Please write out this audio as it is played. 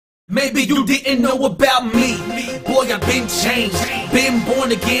Maybe you didn't know about me. Boy, I've been changed, been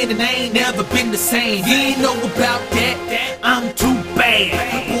born again, and I ain't never been the same. You ain't know about that, I'm too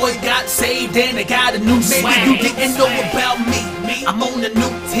bad. Boy, got saved and I got a new swag. Maybe you didn't know about me. I'm on a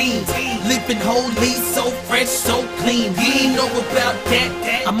new team, living holy, so fresh, so clean. You ain't know about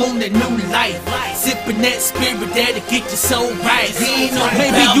that, I'm on a new life, sipping that spirit that'll get you so right. You ain't know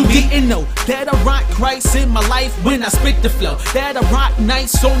maybe you didn't know that I rock Christ in my life when I spit the flow, that I rock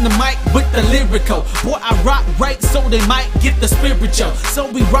nice on the mic with the lyrical. Boy, I rock right so they might get the spiritual. So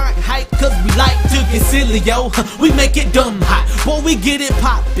we rock hype cause we like to get silly, yo. We make it dumb hot, boy, we get it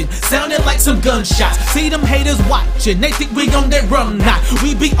poppin', sounding like some gunshots. See them haters watching, they think we on that run knot.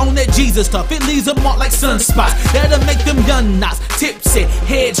 We be on that Jesus stuff, it leaves them marked like sunspots. That'll make them gun knots, tipsy,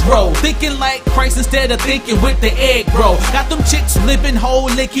 heads roll, thinking like Christ instead of thinking with the egg roll. Got them chicks living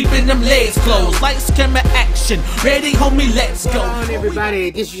holy, keeping them legs closed. Lights, camera, action, ready homie, let's go. Come on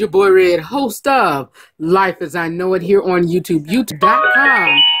everybody, this is your boy Red, host of Life as I Know It here on YouTube,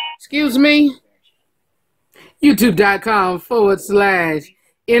 youtube.com, excuse me,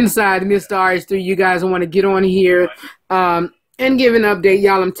 youtube.com/inside Mr. RH3. You guys want to get on here and give an update,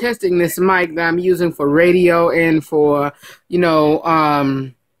 y'all. I'm testing this mic that I'm using for radio and for, you know,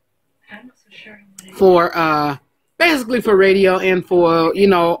 basically for radio and for, you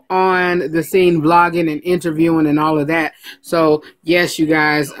know, on the scene vlogging and interviewing and all of that. So yes, you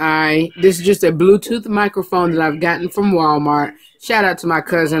guys, this is just a Bluetooth microphone that I've gotten from Walmart. Shout out to my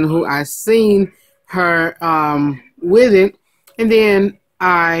cousin who I seen her with it, and then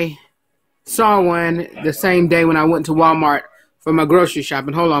I saw one the same day when I went to Walmart for my grocery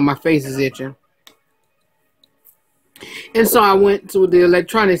shopping. Hold on, my face is itching. And so I went to the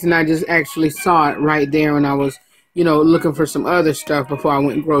electronics and I just actually saw it right there when I was, you know, looking for some other stuff before I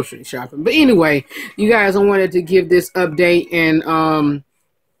went grocery shopping. But anyway, you guys, I wanted to give this update and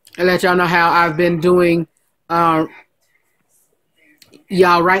let y'all know how I've been doing. Y'all,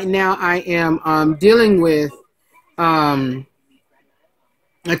 right now I am dealing with a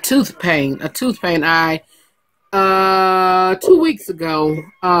tooth pain. I 2 weeks ago,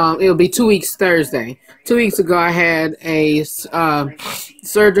 it'll be 2 weeks Thursday. 2 weeks ago, I had a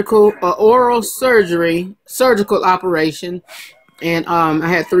oral surgical operation, and I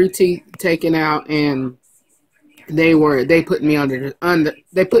had 3 teeth taken out, and they put me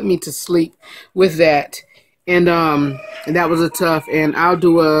they put me to sleep with that, and that was a tough. And I'll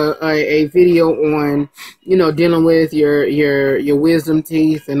do a video on, you know, dealing with your wisdom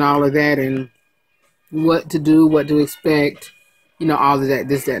teeth and all of that, and what to do, what to expect, you know, all of that,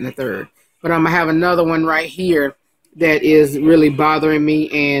 this, that, and the third. But I'm gonna have another one right here that is really bothering me,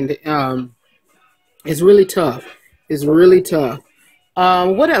 and it's really tough. It's really tough.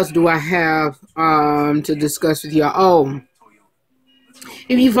 What else do I have to discuss with y'all? Oh,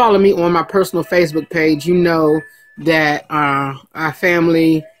 if you follow me on my personal Facebook page, you know that our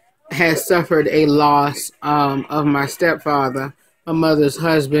family has suffered a loss of my stepfather, my mother's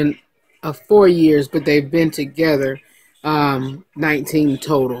husband, of 4 years, but they've been together 19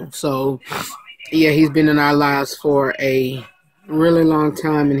 total. So yeah, he's been in our lives for a really long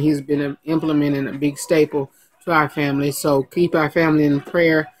time, and he's been implementing a big staple to our family. So keep our family in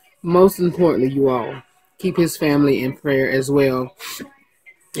prayer. Most importantly, you all keep his family in prayer as well.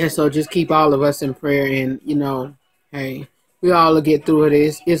 And so just keep all of us in prayer, and you know, hey, we all will get through it.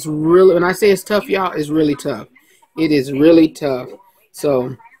 It's really, when I say it's tough, y'all, it's really tough. It is really tough.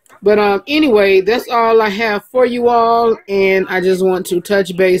 So but anyway, that's all I have for you all, and I just want to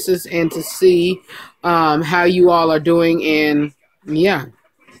touch bases and to see how you all are doing, and yeah,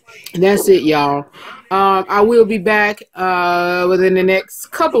 that's it, y'all. I will be back within the next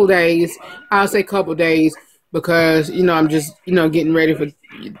couple days. I'll say couple days because, you know, I'm just, you know, getting ready for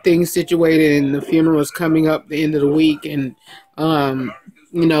things situated, and the funeral is coming up the end of the week, and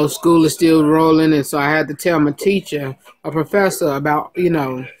you know, school is still rolling, and so I had to tell my teacher, a professor, about, you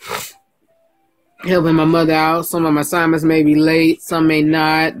know, helping my mother out. Some of my assignments may be late, some may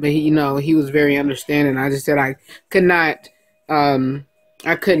not, but he, you know, he was very understanding. I just said I could not, what's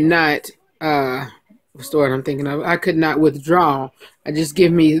the word I'm thinking of? I could not withdraw. Just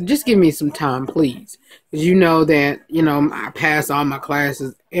give me some time, please. Because you know that, you know, I pass all my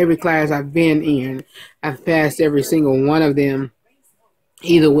classes. Every class I've been in, I've passed every single one of them,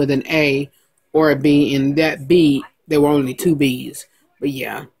 either with an A or a B. In that B, there were only 2 B's. But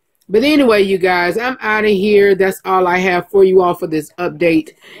yeah. But anyway, you guys, I'm out of here. That's all I have for you all for this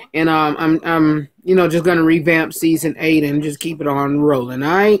update. And I'm you know, just gonna revamp season 8 and just keep it on rolling.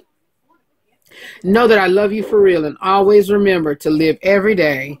 All right. Know that I love you for real, and always remember to live every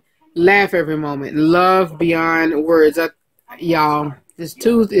day, laugh every moment, love beyond words. Y'all, This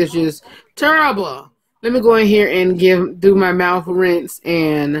tooth is just terrible. Let me go in here and do my mouth rinse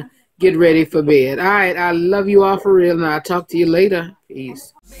and get ready for bed. All right, I love you all for real, and I'll talk to you later.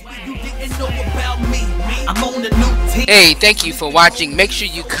 Peace. Hey, thank you for watching. Make sure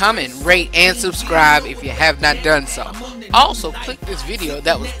you comment, rate, and subscribe if you have not done so. Also, click this video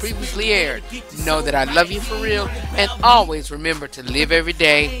that was previously aired. Know that I love you for real, and always remember to live every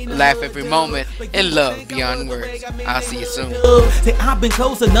day, laugh every moment, and love beyond words. I'll see you soon. See, I've been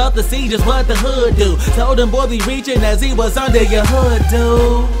close enough to see just what the hood do. Told them boy be reaching as he was under your hood,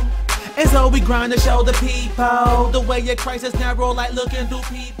 dude. And so we grind to show the people the way your crisis narrow like looking through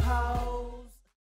people.